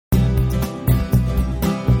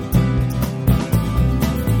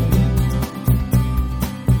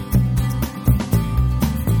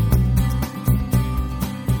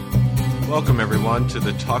Welcome, everyone, to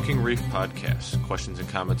the Talking Reef podcast. Questions and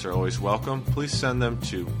comments are always welcome. Please send them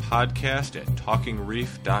to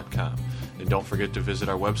podcast@talkingreef.com. And don't forget to visit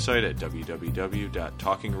our website at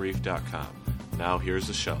www.talkingreef.com. Now, here's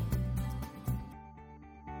the show.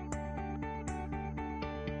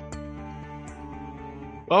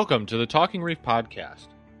 Welcome to the Talking Reef podcast,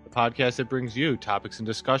 the podcast that brings you topics and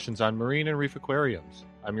discussions on marine and reef aquariums.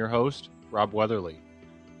 I'm your host, Rob Weatherly.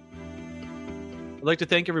 I'd like to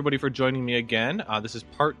thank everybody for joining me again. This is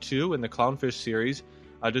part 2 in the Clownfish series.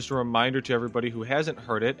 Just a reminder to everybody who hasn't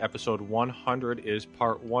heard it, episode 100 is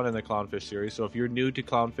part 1 in the Clownfish series. So if you're new to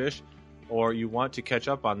Clownfish or you want to catch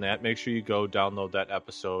up on that, make sure you go download that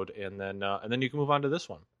episode and then you can move on to this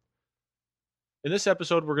one. In this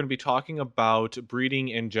episode, we're going to be talking about breeding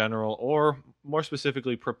in general, or more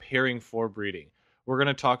specifically, preparing for breeding. We're going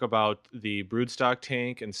to talk about the broodstock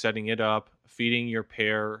tank and setting it up, feeding your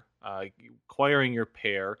pair, acquiring your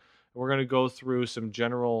pair. We're going to go through some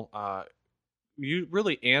general,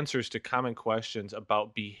 answers to common questions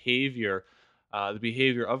about behavior, the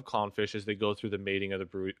behavior of clownfish as they go through the mating or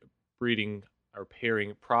the breeding or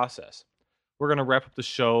pairing process. We're going to wrap up the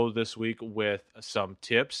show this week with some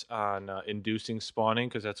tips on inducing spawning,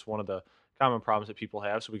 because that's one of the common problems that people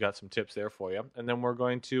have. So we got some tips there for you. And then we're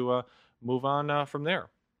going to move on from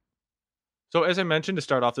there. So as I mentioned, to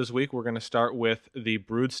start off this week, we're going to start with the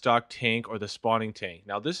broodstock tank or the spawning tank.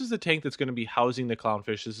 Now, this is the tank that's going to be housing the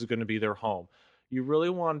clownfish. This is going to be their home. You really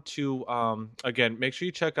want to, again, make sure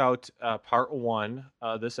you check out part 1,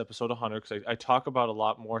 this episode 100, because I talk about a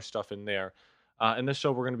lot more stuff in there. In this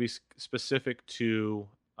show, we're going to be specific to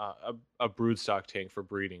a broodstock tank for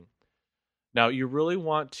breeding. Now, you really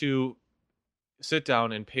want to sit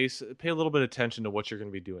down and pay a little bit of attention to what you're going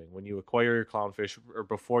to be doing when you acquire your clownfish, or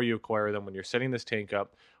before you acquire them, when you're setting this tank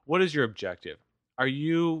up. What is your objective? Are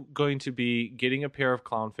you going to be getting a pair of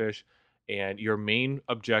clownfish and your main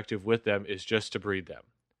objective with them is just to breed them?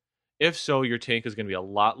 If so, your tank is going to be a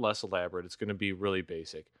lot less elaborate. It's going to be really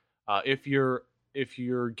basic. If you're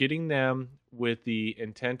getting them with the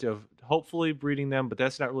intent of hopefully breeding them, but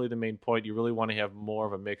that's not really the main point, you really want to have more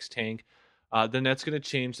of a mixed tank, then that's going to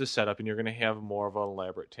change the setup and you're going to have more of an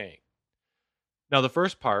elaborate tank. Now, the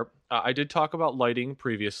first part, I did talk about lighting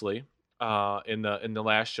previously in the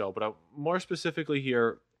last show, but more specifically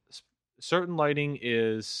here, certain lighting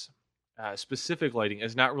is, specific lighting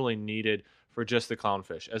is not really needed for just the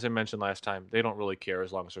clownfish. As I mentioned last time, they don't really care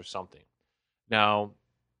as long as there's something. Now,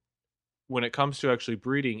 when it comes to actually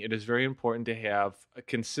breeding, it is very important to have a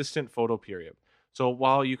consistent photo period. So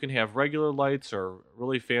while you can have regular lights or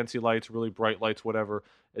really fancy lights, really bright lights, whatever,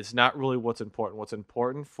 it's not really what's important. What's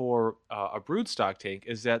important for a broodstock tank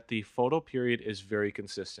is that the photo period is very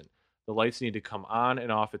consistent. The lights need to come on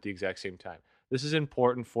and off at the exact same time. This is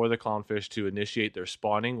important for the clownfish to initiate their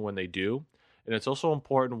spawning when they do. And it's also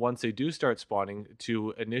important once they do start spawning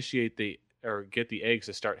to initiate get the eggs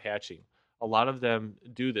to start hatching. A lot of them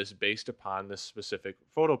do this based upon the specific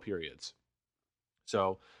photo periods.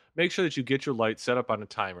 So make sure that you get your lights set up on a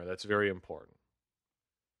timer. That's very important.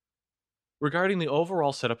 Regarding the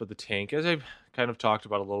overall setup of the tank, as I've kind of talked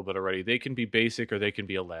about a little bit already, they can be basic or they can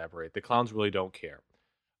be elaborate. The clowns really don't care.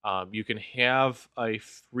 You can have a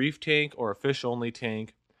reef tank or a fish-only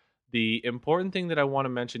tank. The important thing that I want to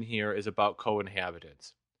mention here is about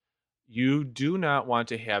co-inhabitants. You do not want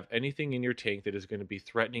to have anything in your tank that is going to be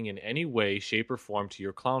threatening in any way, shape, or form to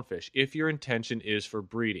your clownfish if your intention is for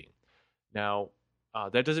breeding. Now,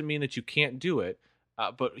 that doesn't mean that you can't do it,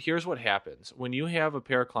 but here's what happens. When you have a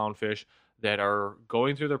pair of clownfish that are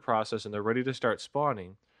going through their process and they're ready to start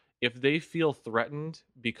spawning, if they feel threatened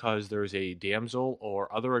because there's a damsel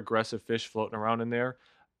or other aggressive fish floating around in there,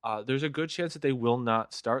 there's a good chance that they will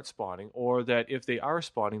not start spawning, or that if they are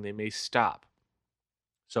spawning, they may stop.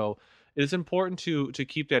 So it is important to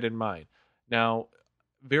keep that in mind. Now,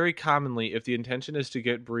 very commonly, if the intention is to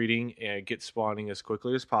get breeding and get spawning as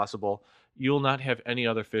quickly as possible, you'll not have any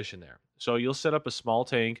other fish in there. So you'll set up a small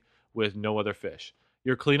tank with no other fish.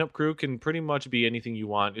 Your cleanup crew can pretty much be anything you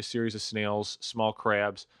want: a series of snails, small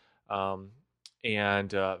crabs,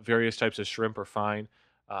 and various types of shrimp are fine.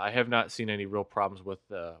 I have not seen any real problems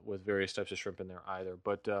with various types of shrimp in there either.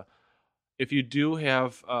 But if you do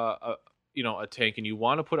have a tank and you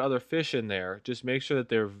want to put other fish in there, just make sure that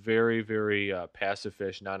they're very, very passive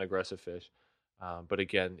fish, non-aggressive fish. But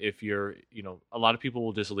again, if you're, a lot of people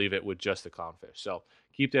will just leave it with just the clownfish. So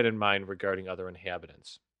keep that in mind regarding other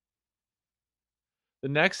inhabitants. The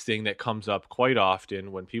next thing that comes up quite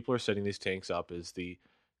often when people are setting these tanks up is the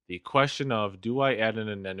question of, do I add an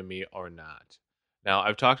anemone or not? Now,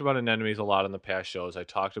 I've talked about anemones a lot in the past shows. I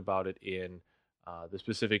talked about it in the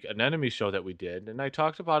specific anemone show that we did, and I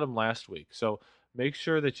talked about them last week. So make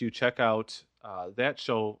sure that you check out that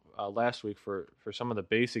show last week for some of the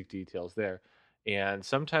basic details there. And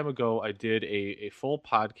some time ago, I did a full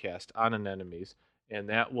podcast on anemones, and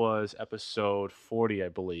that was episode 40, I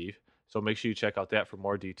believe. So make sure you check out that for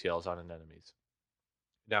more details on anemones.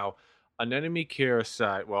 Now, anemone care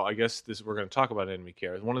aside, well, I guess this we're going to talk about anemone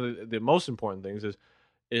care. One of the most important things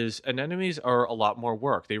is anemones are a lot more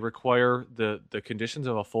work. They require the conditions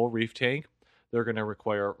of a full reef tank. They're going to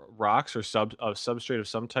require rocks or substrate of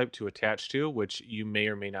some type to attach to, which you may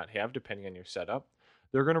or may not have depending on your setup.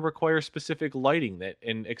 They're going to require specific lighting that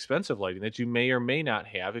and expensive lighting that you may or may not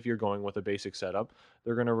have if you're going with a basic setup.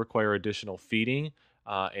 They're going to require additional feeding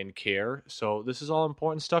and care. So this is all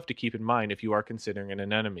important stuff to keep in mind if you are considering an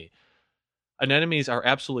anemone. Anemones are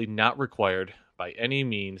absolutely not required by any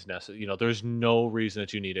means necessary. There's no reason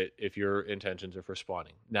that you need it if your intentions are for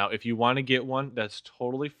spawning. Now, if you want to get one, that's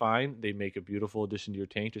totally fine. They make a beautiful addition to your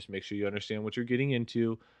tank. Just make sure you understand what you're getting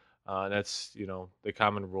into. That's the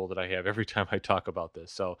common rule that I have every time I talk about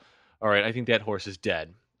this. So, all right, I think that horse is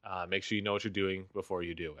dead. Make sure you know what you're doing before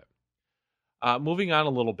you do it. Moving on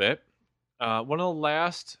a little bit. One of the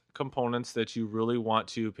last components that you really want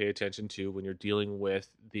to pay attention to when you're dealing with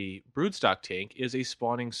the broodstock tank is a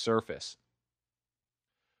spawning surface.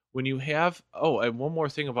 When you have, and one more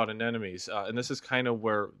thing about anemones, and this is kind of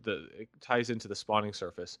where it ties into the spawning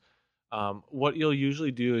surface. What you'll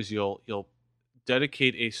usually do is you'll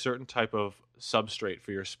dedicate a certain type of substrate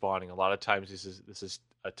for your spawning. A lot of times this is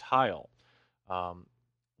a tile.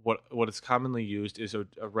 What is commonly used is a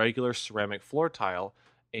regular ceramic floor tile,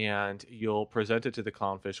 and you'll present it to the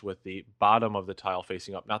clownfish with the bottom of the tile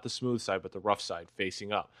facing up, not the smooth side, but the rough side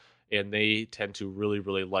facing up. And they tend to really,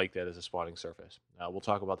 really like that as a spawning surface. We'll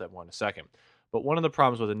talk about that more in a second. But one of the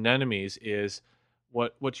problems with anemones is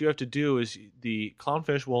what you have to do is the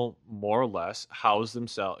clownfish will more or less house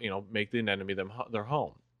themselves, make the anemone their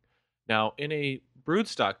home. Now, in a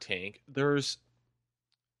broodstock tank,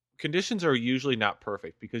 conditions are usually not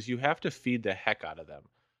perfect because you have to feed the heck out of them.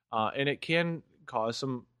 And it can cause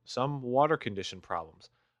some water condition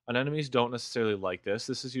problems. Anemones don't necessarily like this.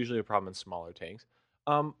 This is usually a problem in smaller tanks.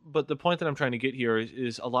 But the point that I'm trying to get here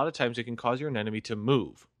is a lot of times it can cause your anemone to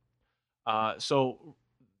move. So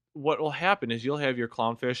what will happen is you'll have your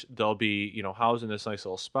clownfish. They'll be housed in this nice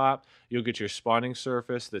little spot. You'll get your spawning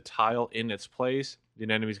surface, the tile in its place. The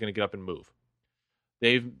anemone's going to get up and move.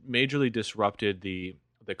 They've majorly disrupted the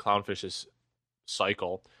clownfish's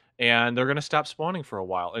cycle, and they're going to stop spawning for a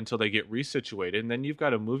while until they get resituated, and then you've got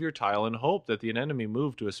to move your tile and hope that the anemone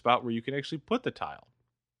move to a spot where you can actually put the tile.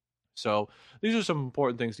 So these are some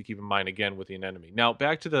important things to keep in mind again with the anemone. Now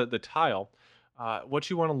back to the tile. What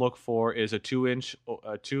you want to look for is a 2-inch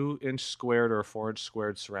squared or a 4-inch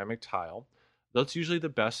squared ceramic tile. That's usually the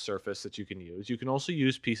best surface that you can use. You can also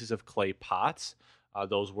use pieces of clay pots.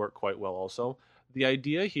 Those work quite well also. The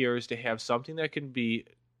idea here is to have something that can be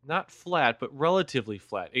not flat, but relatively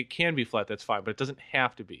flat. It can be flat, that's fine, but it doesn't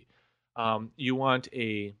have to be. You want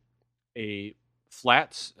a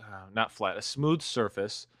flat, not flat, a smooth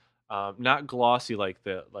surface, not glossy like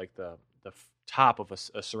the top of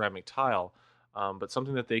a ceramic tile, but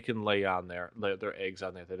something that they can lay on there, lay their eggs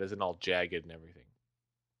on there, that isn't all jagged and everything.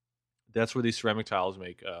 That's where these ceramic tiles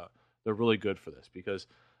they're really good for this because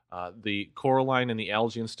the coralline and the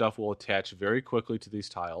algae and stuff will attach very quickly to these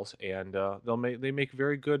tiles, and they make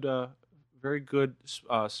very good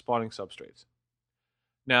spawning substrates.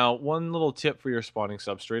 Now, one little tip for your spawning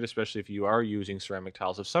substrate, especially if you are using ceramic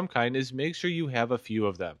tiles of some kind, is make sure you have a few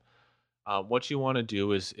of them. What you want to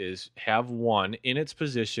do is have one in its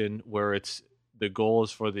position where the goal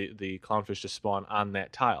is for the clownfish to spawn on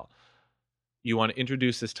that tile. You want to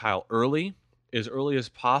introduce this tile as early as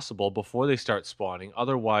possible before they start spawning.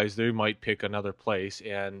 Otherwise, they might pick another place,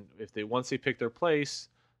 and once they pick their place,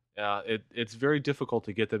 it's very difficult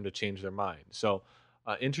to get them to change their mind. So,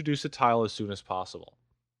 introduce a tile as soon as possible.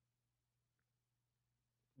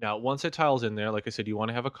 Now, once that tile's in there, like I said, you want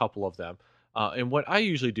to have a couple of them. And what I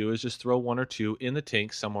usually do is just throw one or two in the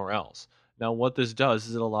tank somewhere else. Now, what this does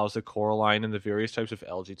is it allows the coralline and the various types of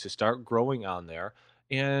algae to start growing on there,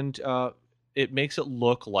 and it makes it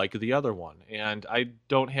look like the other one. And I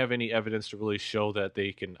don't have any evidence to really show that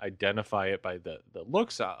they can identify it by the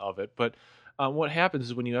looks of it. But what happens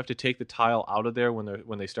is when you have to take the tile out of there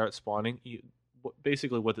when they start spawning,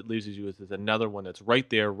 basically what it leaves you with is another one that's right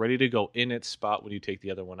there, ready to go in its spot when you take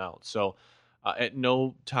the other one out. So at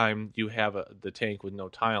no time you have the tank with no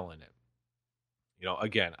tile in it.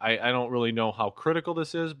 Again, I don't really know how critical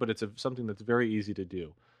this is, but it's something that's very easy to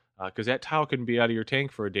do. because that towel can be out of your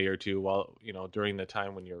tank for a day or two while during the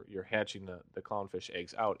time when you're hatching the clownfish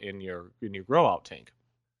eggs out in your grow out tank.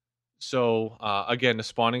 So again, the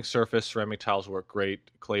spawning surface ceramic tiles work great,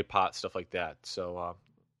 clay pot stuff like that. So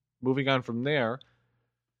moving on from there,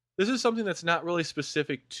 this is something that's not really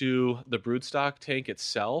specific to the broodstock tank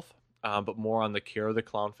itself, but more on the care of the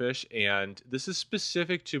clownfish. And this is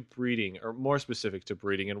specific to breeding, or more specific to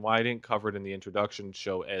breeding, and why I didn't cover it in the introduction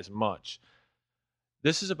show as much.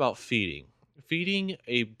 This is about feeding. Feeding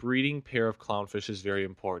a breeding pair of clownfish is very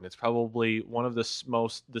important. It's probably one of the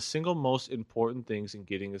single most important things in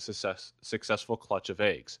getting a successful clutch of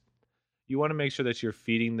eggs. You want to make sure that you're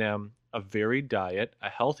feeding them a varied diet, a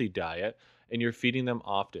healthy diet, and you're feeding them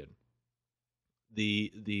often.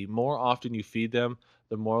 The more often you feed them,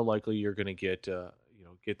 the more likely you're going to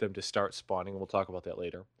get them to start spawning. We'll talk about that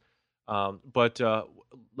later. But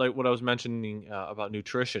like what I was mentioning about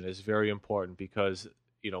nutrition is very important because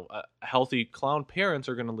healthy clown parents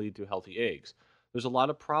are going to lead to healthy eggs. There's a lot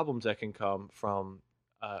of problems that can come from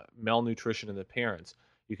malnutrition in the parents.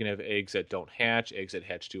 You can have eggs that don't hatch, eggs that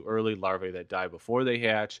hatch too early, larvae that die before they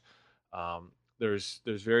hatch. There's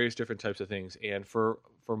various different types of things, and for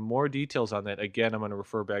more details on that, again, I'm going to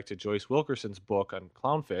refer back to Joyce Wilkerson's book on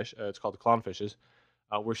clownfish. It's called The Clownfishes,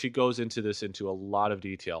 where she goes into this into a lot of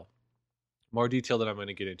detail, more detail than I'm going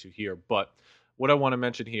to get into here. But what I want to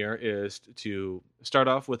mention here is to start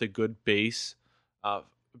off with a good base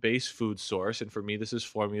food source, and for me, this is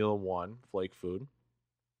Formula One flake food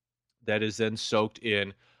that is then soaked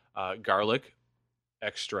in garlic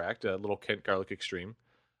extract, a little Kent garlic extreme.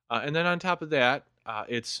 And then on top of that,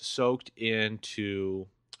 it's soaked into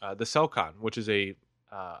the Celcon, which is it's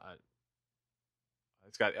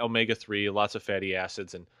got omega-3, lots of fatty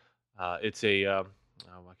acids, and it's I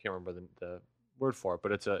can't remember the word for it,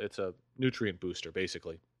 but it's a nutrient booster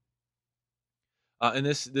basically. And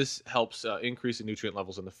this helps increase the nutrient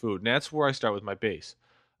levels in the food, and that's where I start with my base.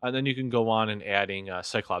 And then you can go on and adding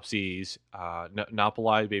Cyclopses,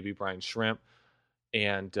 Nauplii, baby brine shrimp,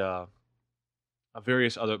 and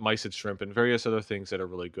various other mysid shrimp and various other things that are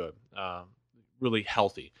really good, really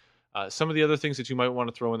healthy. Some of the other things that you might want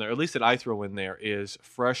to throw in there, at least that I throw in there, is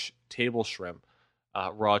fresh table shrimp,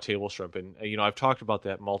 raw table shrimp. And, I've talked about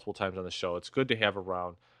that multiple times on the show. It's good to have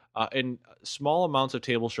around. And small amounts of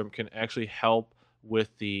table shrimp can actually help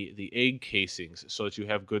with the egg casings so that you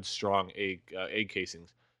have good, strong egg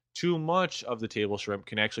casings. Too much of the table shrimp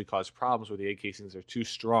can actually cause problems where the egg casings are too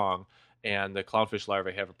strong and the clownfish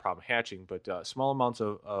larvae have a problem hatching. But small amounts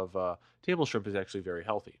of table shrimp is actually very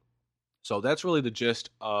healthy. So that's really the gist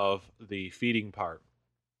of the feeding part.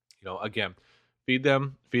 Again, feed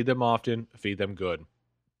them often, feed them good.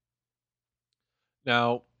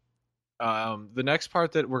 Now, the next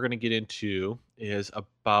part that we're going to get into is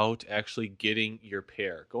about actually getting your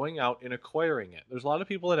pair, going out and acquiring it. There's a lot of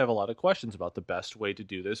people that have a lot of questions about the best way to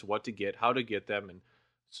do this, what to get, how to get them, and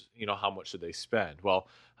how much should they spend. Well,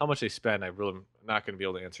 how much they spend, I really am not going to be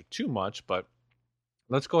able to answer too much, but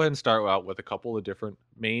let's go ahead and start out with a couple of different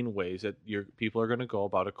main ways that your people are going to go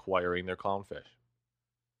about acquiring their clownfish.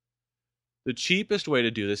 The cheapest way to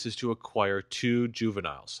do this is to acquire 2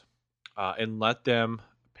 juveniles and let them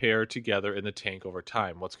pair together in the tank over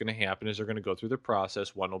time. What's going to happen is they're going to go through the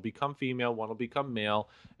process. One will become female, one will become male,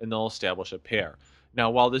 and they'll establish a pair. Now,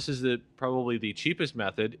 while this is probably the cheapest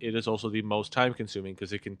method, it is also the most time consuming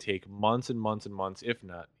because it can take months and months and months, if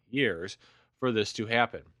not years, for this to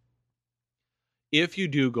happen. If you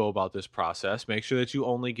do go about this process, make sure that you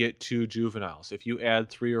only get 2 juveniles. If you add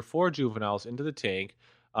 3 or 4 juveniles into the tank,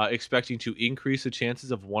 expecting to increase the chances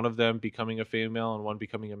of one of them becoming a female and one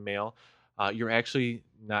becoming a male, you're actually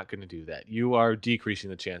not going to do that. You are decreasing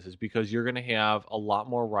the chances because you're going to have a lot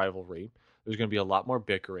more rivalry. There's going to be a lot more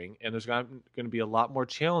bickering, and there's going to be a lot more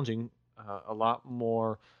challenge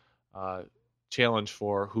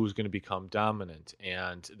for who's going to become dominant,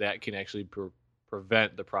 and that can actually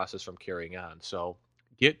prevent the process from carrying on. So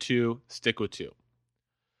get 2, stick with 2.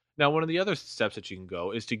 Now, one of the other steps that you can go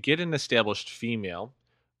is to get an established female,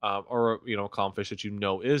 or clownfish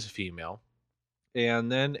that is female,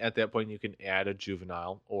 and then at that point you can add a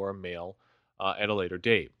juvenile or a male at a later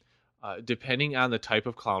date. Depending on the type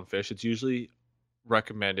of clownfish, it's usually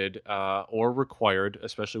recommended or required,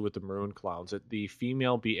 especially with the maroon clowns, that the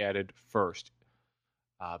female be added first,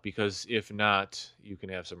 because if not, you can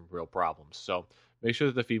have some real problems. So make sure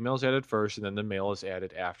that the female is added first, and then the male is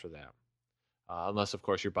added after that, unless, of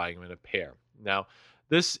course, you're buying them in a pair. Now,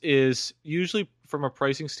 this is usually, from a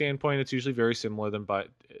pricing standpoint, it's usually very similar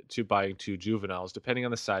to buying 2 juveniles, depending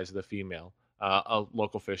on the size of the female. A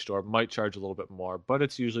local fish store might charge a little bit more, but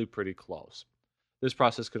it's usually pretty close. This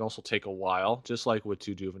process can also take a while, just like with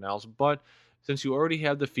two juveniles, but since you already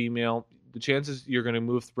have the female, the chances you're going to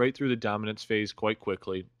move right through the dominance phase quite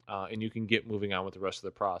quickly, and you can get moving on with the rest of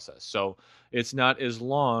the process. So it's not as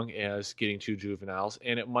long as getting two juveniles,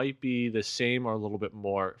 and it might be the same or a little bit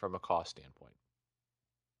more from a cost standpoint.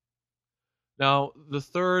 Now, the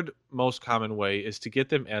third most common way is to get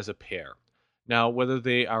them as a pair. Now, whether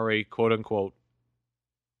they are a quote unquote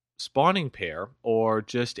spawning pair or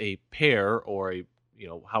just a pair or a,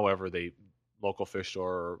 however they local fish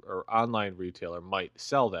store or online retailer might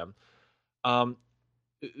sell them, um,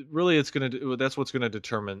 really it's going to that's what's going to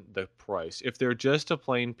determine the price. If they're just a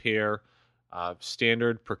plain pair,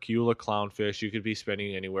 standard Percula clownfish, you could be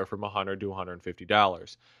spending anywhere from $100 to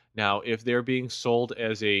 $150. Now, if they're being sold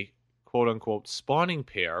as a quote unquote spawning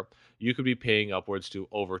pair, you could be paying upwards to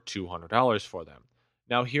over $200 for them.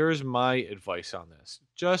 Now, here's my advice on this: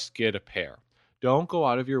 just get a pair. Don't go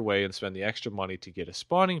out of your way and spend the extra money to get a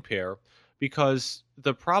spawning pair, because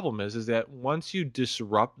the problem is that once you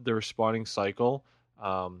disrupt their spawning cycle,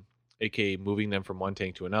 um, aka moving them from one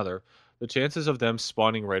tank to another, the chances of them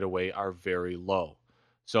spawning right away are very low.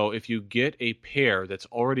 So if you get a pair that's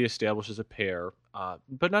already established as a pair,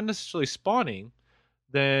 but not necessarily spawning,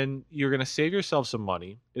 then you're going to save yourself some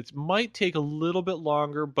money. It might take a little bit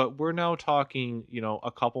longer, but we're now talking,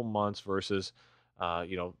 a couple months versus,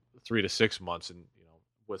 3 to 6 months, and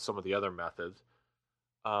with some of the other methods.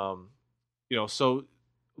 Um, so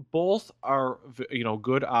both are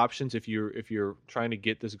good options if you're trying to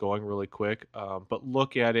get this going really quick. But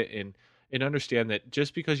look at it and understand that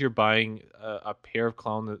just because you're buying a pair of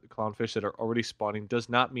clownfish that are already spawning does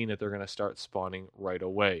not mean that they're going to start spawning right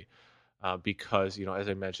away. Because as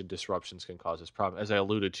I mentioned, disruptions can cause this problem. As I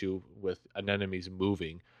alluded to with anemones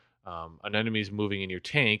moving, anemones moving in your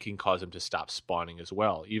tank can cause them to stop spawning as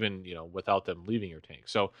well, even without them leaving your tank.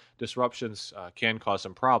 So disruptions can cause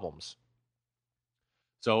some problems.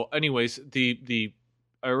 So, anyways, the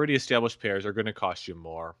already established pairs are going to cost you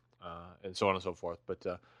more, and so on and so forth. But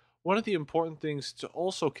one of the important things to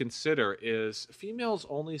also consider is females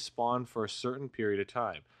only spawn for a certain period of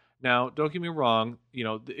time. Now, don't get me wrong,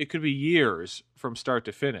 it could be years from start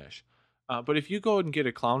to finish. But if you go and get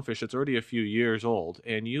a clownfish that's already a few years old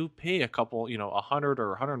and you pay a couple, 100 or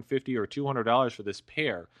 150 or $200 for this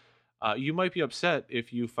pair, you might be upset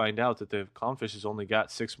if you find out that the clownfish has only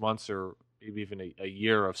got 6 months or maybe even a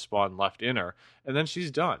year of spawn left in her, and then she's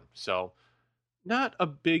done. So, not a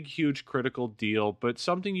big, huge critical deal, but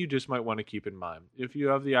something you just might want to keep in mind. If you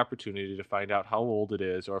have the opportunity to find out how old it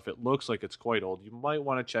is, or if it looks like it's quite old, you might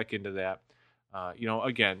want to check into that.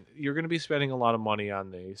 Again, you're going to be spending a lot of money on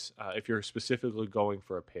these if you're specifically going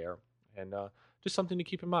for a pair, and just something to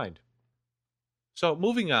keep in mind. So,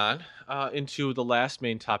 moving on into the last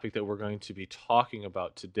main topic that we're going to be talking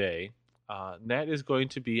about today, that is going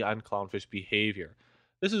to be on clownfish behavior.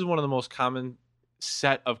 This is one of the most common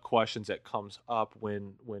set of questions that comes up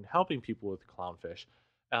when helping people with clownfish,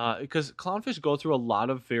 because clownfish go through a lot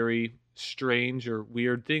of very strange or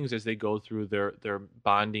weird things as they go through their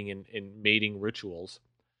bonding and mating rituals.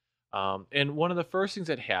 And one of the first things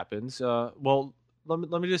that happens, let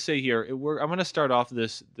me just say here, I'm going to start off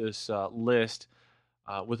this list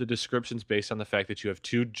with the descriptions based on the fact that you have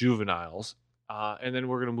two juveniles, and then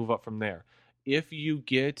we're going to move up from there. If you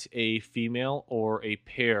get a female or a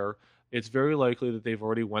pair, it's very likely that they've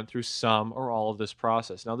already went through some or all of this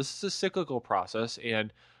process. Now, this is a cyclical process,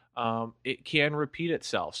 and it can repeat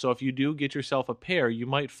itself. So if you do get yourself a pair, you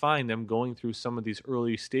might find them going through some of these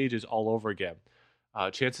early stages all over again.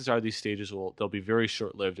 Chances are these stages they'll be very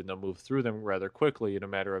short-lived, and they'll move through them rather quickly in a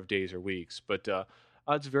matter of days or weeks. But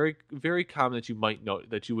it's very, very common that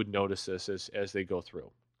you would notice this as they go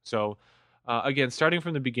through. So again, starting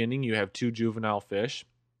from the beginning, you have two juvenile fish.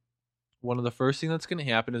 One of the first thing that's going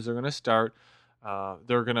to happen is they're going to start.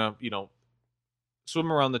 They're going to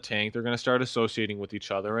swim around the tank. They're going to start associating with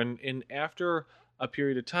each other, and after a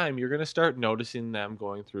period of time, you're going to start noticing them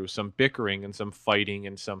going through some bickering and some fighting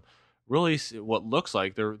and some really what looks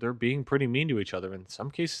like they're being pretty mean to each other. In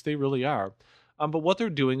some cases, they really are. But what they're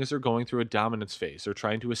doing is they're going through a dominance phase. They're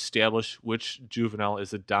trying to establish which juvenile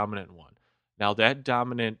is the dominant one. Now, that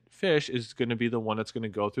dominant fish is going to be the one that's going to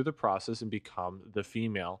go through the process and become the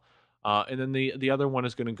female. And then the other one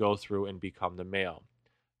is going to go through and become the male.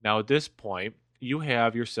 Now, at this point, you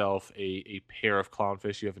have yourself a pair of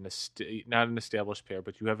clownfish. You have not an established pair,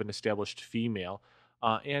 but you have an established female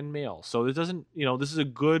and male. So it doesn't, this is a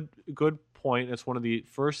good point. It's one of the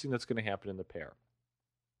first thing that's going to happen in the pair.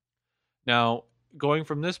 Now, going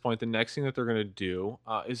from this point, the next thing that they're going to do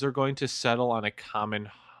is they're going to settle on a common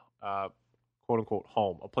quote unquote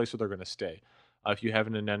home, a place where they're going to stay. If you have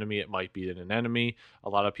an anemone, it might be an anemone. A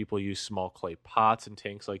lot of people use small clay pots and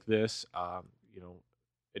tanks like this, you know,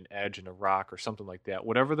 an edge and a rock or something like that.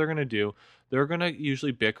 Whatever they're going to do, they're going to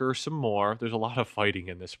usually bicker some more. There's a lot of fighting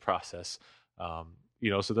in this process.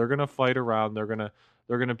 So they're going to fight around. They're going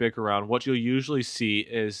to bicker around. What you'll usually see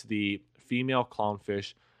is the female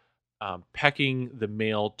clownfish pecking the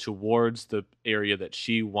male towards the area that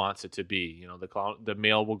she wants it to be. The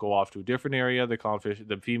male will go off to a different area.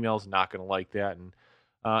 The female's not going to like that, and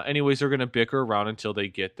anyways, they're going to bicker around until they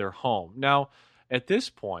get their home. Now, at this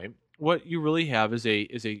point, what you really have is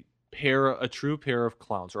a true pair of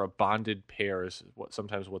clowns, or a bonded pair is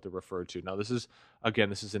sometimes what they're referred to. Now, this is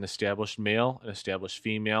an established male, an established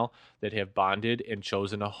female that have bonded and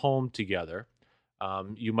chosen a home together.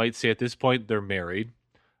 You might say at this point they're married.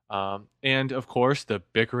 And of course, the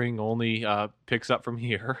bickering only picks up from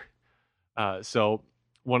here. So,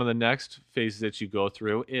 one of the next phases that you go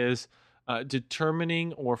through is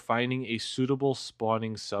determining or finding a suitable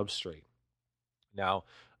spawning substrate. Now,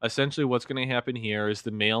 essentially, what's going to happen here is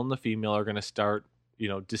the male and the female are going to start,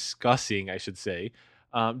 discussing, I should say,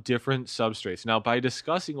 different substrates. Now, by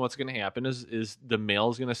discussing, what's going to happen is the male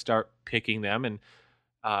is going to start picking them and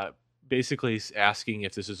basically asking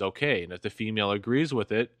if this is okay. And if the female agrees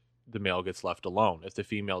with it, the male gets left alone. If the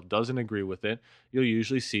female doesn't agree with it, you'll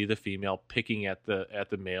usually see the female picking at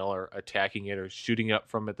the male, or attacking it, or shooting up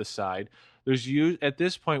from at the side. At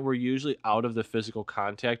this point, we're usually out of the physical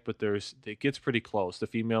contact, but it gets pretty close. The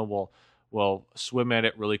female will swim at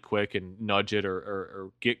it really quick and nudge it,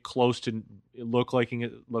 or get close to looking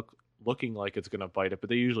like it's going to bite it, but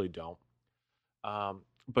they usually don't.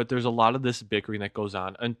 But there's a lot of this bickering that goes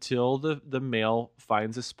on until the male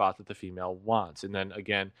finds a spot that the female wants. And then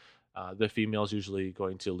again, the female is usually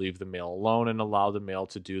going to leave the male alone and allow the male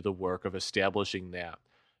to do the work of establishing that.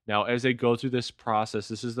 Now, as they go through this process,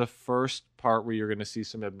 this is the first part where you're going to see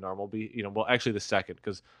some abnormal, actually the second,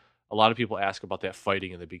 because a lot of people ask about that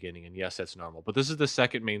fighting in the beginning, and yes, that's normal. But this is the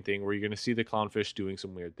second main thing where you're going to see the clownfish doing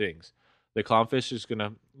some weird things. The clownfish is going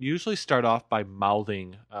to usually start off by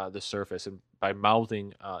mouthing the surface, and by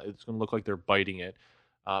mouthing, it's going to look like they're biting it,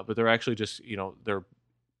 but they're actually just, they're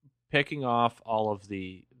picking off all of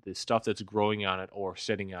the stuff that's growing on it or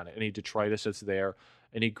sitting on it. Any detritus that's there,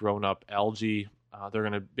 any grown-up algae, they're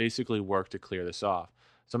going to basically work to clear this off.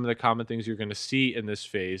 Some of the common things you're going to see in this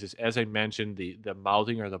phase is, as I mentioned, the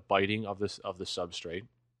mouthing or the biting of the substrate.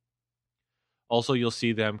 Also, you'll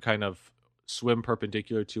see them kind of swim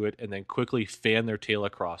perpendicular to it and then quickly fan their tail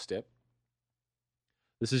across it.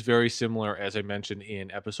 This is very similar, as I mentioned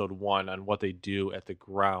in episode 1, on what they do at the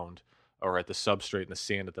ground or at the substrate in the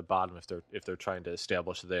sand at the bottom if they're trying to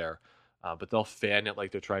establish there. But they'll fan it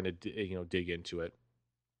like they're trying to dig into it.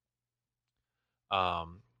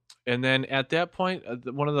 And then at that point,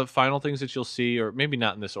 one of the final things that you'll see, or maybe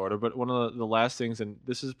not in this order, but one of the last things, and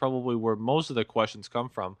this is probably where most of the questions come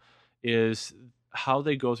from, is how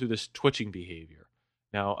they go through this twitching behavior.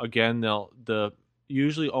 Now, again,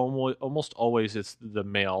 usually almost always it's the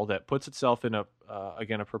male that puts itself in a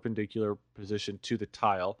perpendicular position to the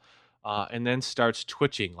tile, and then starts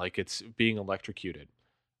twitching like it's being electrocuted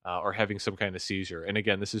or having some kind of seizure. And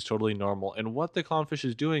again, this is totally normal. And what the clownfish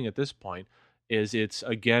is doing at this point is it's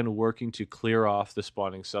again working to clear off the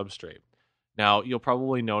spawning substrate. Now, you'll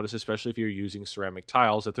probably notice, especially if you're using ceramic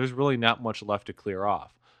tiles, that there's really not much left to clear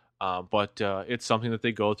off. But it's something that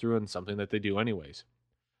they go through and something that they do anyways.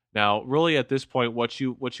 Now, really at this point, what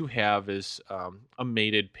you have is a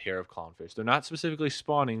mated pair of clownfish. They're not specifically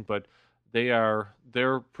spawning, but they're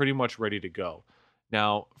pretty much ready to go.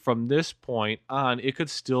 Now, from this point on, it could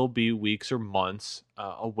still be weeks or months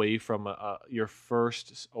away from your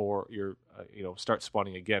first, or your start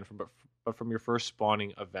spawning again from your first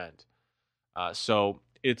spawning event. So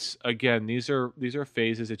it's, again, these are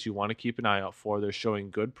phases that you want to keep an eye out for. They're showing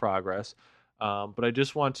good progress, but I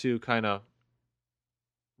just want to kind of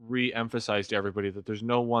re-emphasize to everybody that there's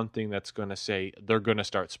no one thing that's going to say they're going to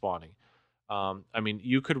start spawning.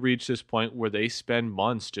 You could reach this point where they spend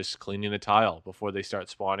months just cleaning the tile before they start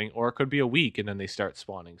spawning, or it could be a week and then they start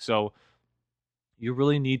spawning. So you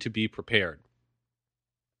really need to be prepared.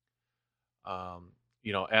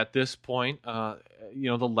 At this point, the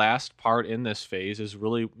last part in this phase is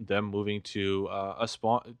really them moving to a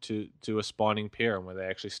spawning pair, where they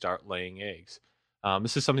actually start laying eggs.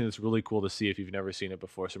 This is something that's really cool to see if you've never seen it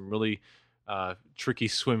before. Some really tricky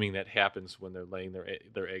swimming that happens when they're laying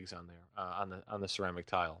their eggs on there on the ceramic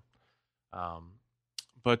tile.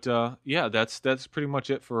 That's pretty much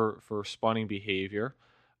it for spawning behavior.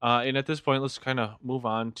 And at this point, let's kind of move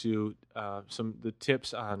on to the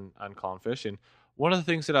tips on clownfish. And One of the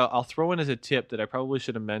things that I'll throw in as a tip that I probably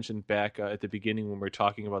should have mentioned back at the beginning when we were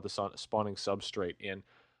talking about the spawning substrate, and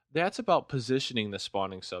that's about positioning the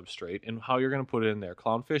spawning substrate and how you're going to put it in there.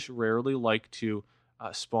 Clownfish rarely like to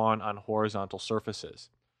spawn on horizontal surfaces.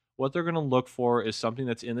 What they're going to look for is something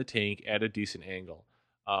that's in the tank at a decent angle.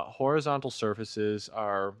 Horizontal surfaces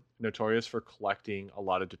are notorious for collecting a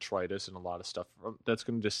lot of detritus and a lot of stuff that's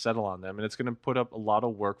going to just settle on them, and it's going to put up a lot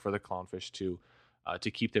of work for the clownfish to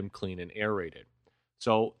keep them clean and aerated.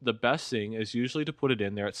 So the best thing is usually to put it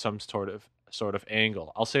in there at some sort of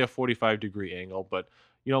angle. I'll say a 45-degree angle, but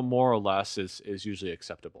more or less is usually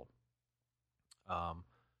acceptable.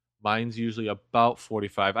 Mine's usually about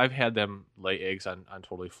 45. I've had them lay eggs on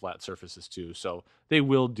totally flat surfaces too, so they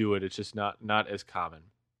will do it. It's just not as common.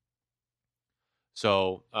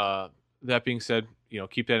 So that being said,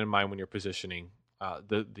 keep that in mind when you're positioning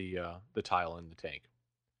the tile in the tank.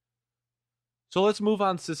 So let's move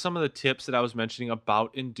on to some of the tips that I was mentioning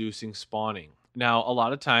about inducing spawning. Now, a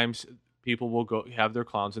lot of times people will go have their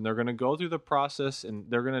clowns and they're going to go through the process and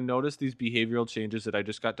they're going to notice these behavioral changes that I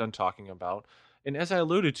just got done talking about. And as I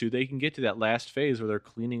alluded to, they can get to that last phase where they're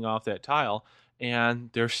cleaning off that tile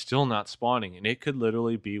and they're still not spawning. And it could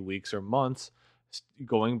literally be weeks or months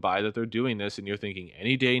going by that they're doing this, and you're thinking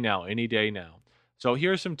any day now. So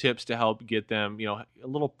here are some tips to help get them, a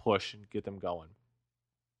little push and get them going.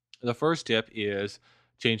 The first tip is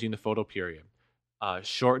changing the photo period.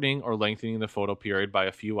 Shortening or lengthening the photo period by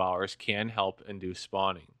a few hours can help induce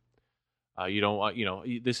spawning. You don't want,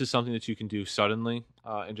 this is something that you can do suddenly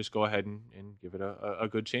and just go ahead and give it a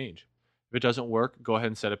good change. If it doesn't work, go ahead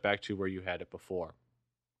and set it back to where you had it before.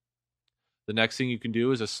 The next thing you can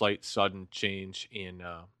do is a slight sudden change in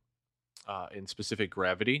specific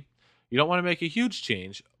gravity. You don't want to make a huge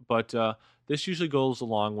change, but this usually goes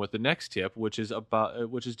along with the next tip, which is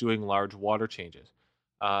doing large water changes.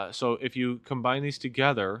 So if you combine these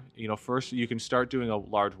together, first you can start doing a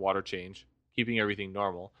large water change, keeping everything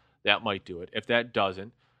normal. That might do it. If that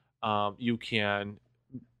doesn't, you can,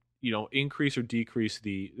 increase or decrease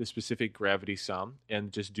the specific gravity some,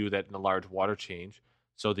 and just do that in a large water change.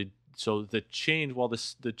 So the change, while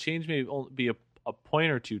the change may only be a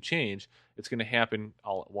point or two change, it's going to happen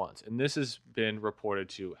all at once. And this has been reported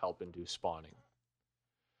to help induce spawning.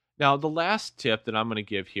 Now, the last tip that I'm going to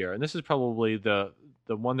give here, and this is probably the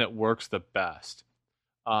one that works the best,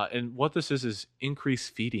 and what this is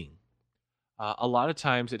increased feeding. A lot of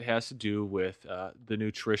times it has to do with the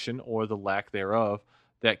nutrition or the lack thereof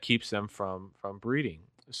that keeps them from breeding.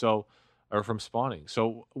 Or from spawning.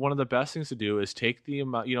 So one of the best things to do is take the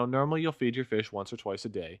amount, normally you'll feed your fish once or twice a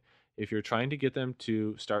day. If you're trying to get them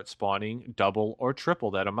to start spawning, double or triple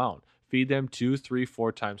that amount. Feed them 2, 3,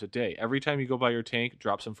 4 times a day. Every time you go by your tank,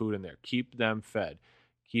 drop some food in there. Keep them fed.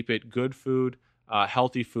 Keep it good food,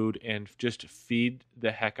 healthy food, and just feed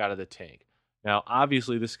the heck out of the tank. Now,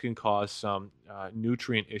 obviously, this can cause some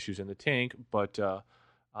nutrient issues in the tank, but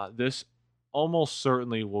this almost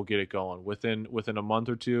certainly will get it going. Within a month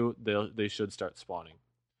or two, they should start spawning.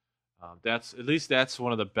 That's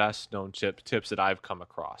one of the best known tips that I've come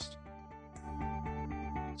across.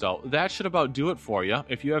 So that should about do it for you.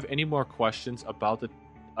 If you have any more questions about the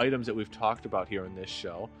items that we've talked about here in this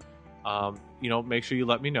show, make sure you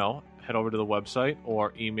let me know. Head over to the website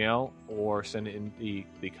or email or send in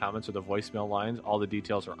the comments or the voicemail lines. All the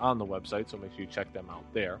details are on the website, so make sure you check them out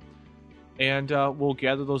there. And we'll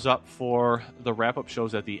gather those up for the wrap-up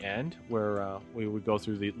shows at the end, where we would go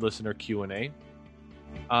through the listener Q&A.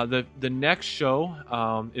 The next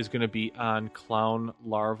show is going to be on clown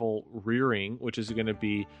larval rearing, which is going to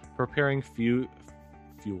be preparing foods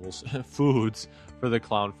for the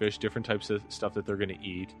clownfish, different types of stuff that they're going to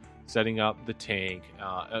eat, setting up the tank,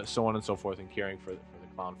 so on and so forth, and caring for the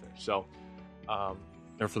clownfish. So,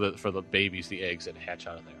 or for the babies, the eggs that hatch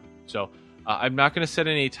out of there. So. I'm not going to set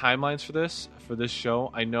any timelines for this show.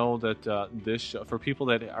 I know that this show, for people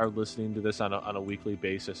that are listening to this on a weekly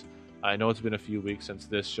basis, I know it's been a few weeks since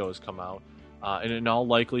this show has come out, and in all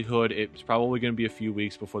likelihood, it's probably going to be a few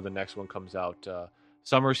weeks before the next one comes out.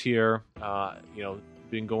 Summer's here,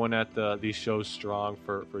 been going at these shows strong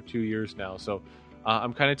for 2 years now, so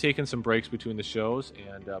I'm kind of taking some breaks between the shows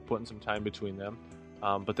and putting some time between them.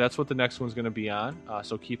 But that's what the next one's going to be on.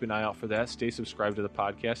 So keep an eye out for that. Stay subscribed to the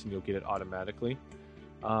podcast and you'll get it automatically.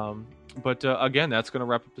 But again, that's going to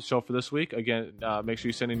wrap up the show for this week. Again, make sure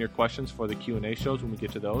you send in your questions for the Q&A shows when we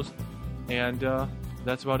get to those. And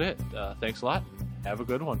that's about it. Thanks a lot. Have a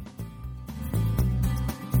good one.